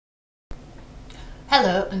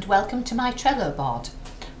Hello and welcome to my Trello board.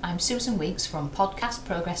 I'm Susan Weeks from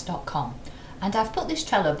podcastprogress.com and I've put this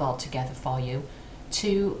Trello board together for you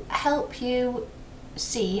to help you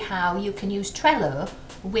see how you can use Trello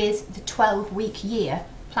with the 12-week year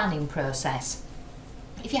planning process.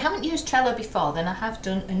 If you haven't used Trello before, then I have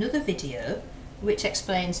done another video which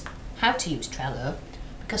explains how to use Trello,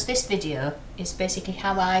 because this video is basically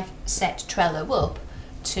how I've set Trello up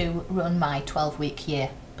to run my 12-week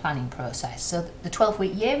year planning process. So the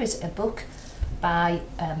 12-week year is a book by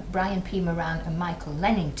Brian P. Moran and Michael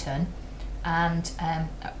Lennington, and I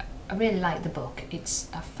really like the book. I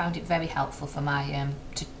found it very helpful for my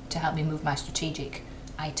to help me move my strategic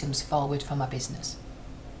items forward for my business.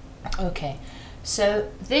 Okay, so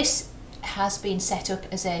this has been set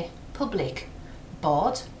up as a public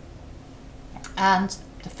board, and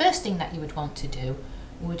the first thing that you would want to do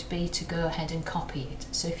would be to go ahead and copy it.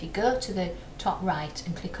 So if you go to the top right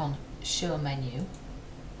and click on Show Menu,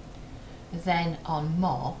 then on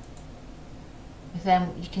More,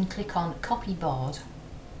 then you can click on Copy Board.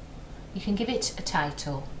 You can give it a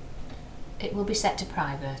title. It will be set to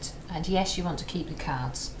private, and yes, you want to keep the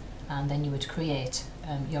cards, and then you would create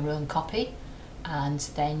your own copy, and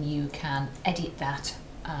then you can edit that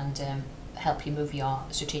and help you move your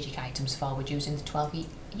strategic items forward using the 12-week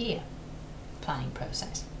year planning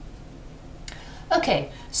process.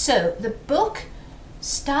 Okay, so the book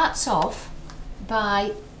starts off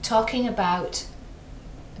by talking about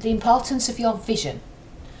the importance of your vision.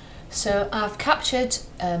 So I've captured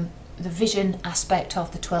the vision aspect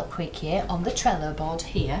of the 12-week year on the Trello board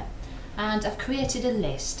here, and I've created a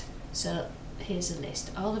list. So here's a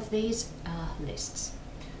list. All of these are lists.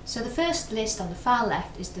 So the first list on the far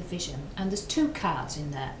left is the vision, and there's two cards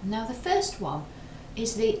in there. Now the first one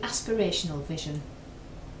is the aspirational vision,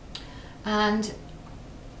 and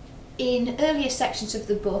in earlier sections of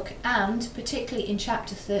the book, and particularly in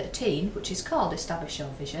chapter 13, which is called Establish Your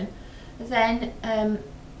Vision, then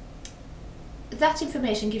that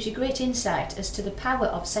information gives you great insight as to the power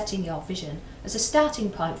of setting your vision as a starting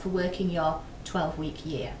point for working your 12-week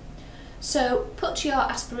year. So put your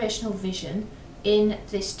aspirational vision in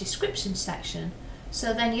this description section,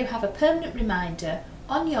 so then you have a permanent reminder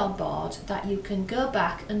on your board that you can go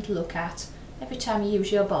back and look at every time you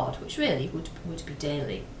use your board, which really would be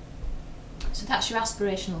daily. So that's your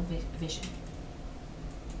aspirational vision.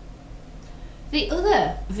 The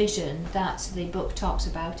other vision that the book talks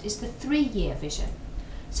about is the 3-year vision.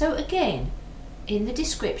 So again, in the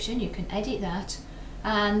description you can edit that,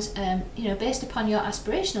 and based upon your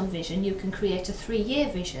aspirational vision you can create a 3-year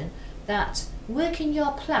vision that working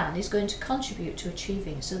your plan is going to contribute to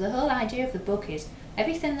achieving. So the whole idea of the book is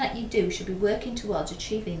everything that you do should be working towards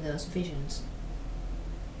achieving those visions.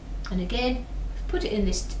 And again, put it in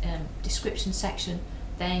this description section,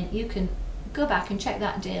 then you can go back and check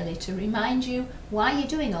that daily to remind you why you're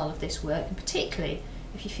doing all of this work, and particularly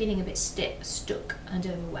if you're feeling a bit stuck and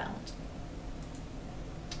overwhelmed.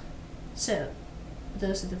 So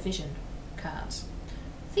those are the vision cards.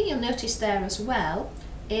 The thing you'll notice there as well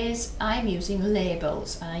is I'm using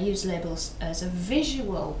labels, and I use labels as a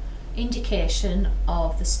visual indication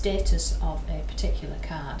of the status of a particular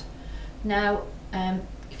card. Now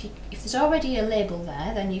if there's already a label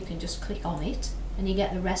there, then you can just click on it and you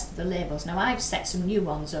get the rest of the labels. Now I've set some new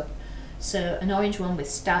ones up, so an orange one with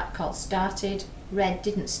start called started, red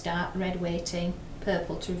didn't start, red waiting,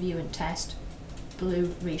 purple to review and test, blue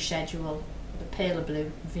reschedule, the paler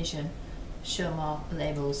blue vision, show more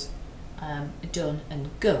labels, done, and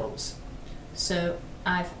goals. So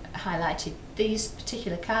I've highlighted these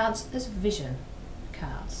particular cards as vision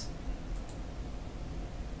cards.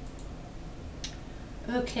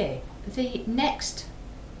 Okay, the next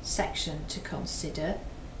section to consider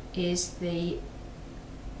is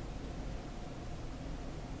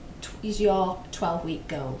your 12-week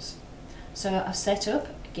goals. So I've set up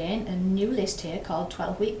again a new list here called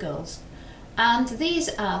 12-week goals, and these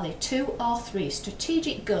are the 2 or 3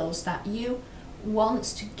 strategic goals that you want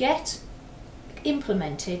to get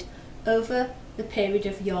implemented over the period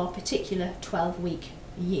of your particular 12-week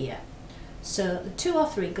year. So the 2 or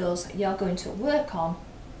 3 goals that you're going to work on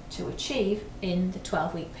to achieve in the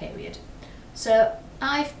 12-week period. So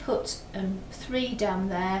I've put 3 down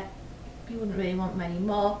there. You wouldn't really want many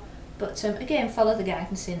more, but again, follow the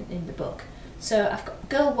guidance in the book. So I've got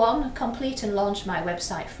goal 1, complete and launch my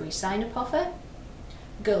website free sign-up offer.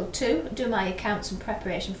 Goal 2, do my accounts and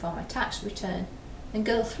preparation for my tax return. And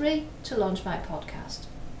goal 3, to launch my podcast.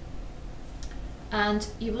 And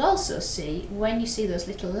you will also see, when you see those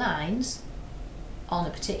little lines on a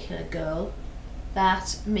particular goal,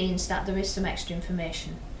 that means that there is some extra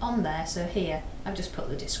information on there. So here I've just put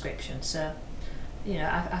the description. So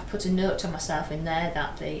I've put a note to myself in there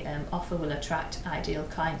that the offer will attract ideal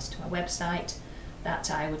clients to my website,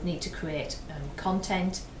 that I would need to create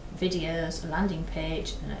content, videos, a landing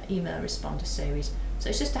page and an email responder series. So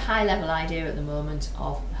it's just a high level idea at the moment,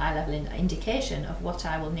 of high level indication of what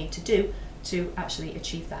I will need to do to actually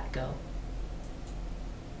achieve that goal.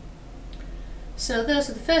 So those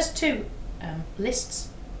are the first two lists,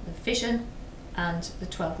 the vision and the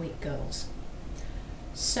 12-week goals.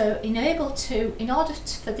 So in order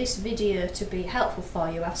for this video to be helpful for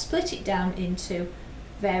you, I've split it down into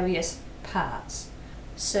various parts.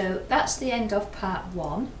 So that's the end of part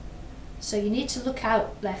 1. So you need to look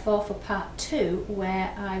out therefore for part 2,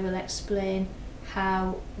 where I will explain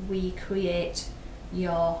how we create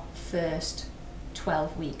your first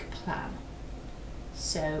 12-week plan.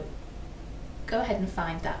 So go ahead and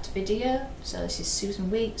find that video. So this is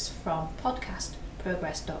Susan Weeks from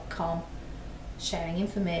podcastprogress.com, sharing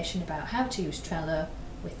information about how to use Trello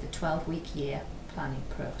with the 12-week year planning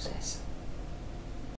process.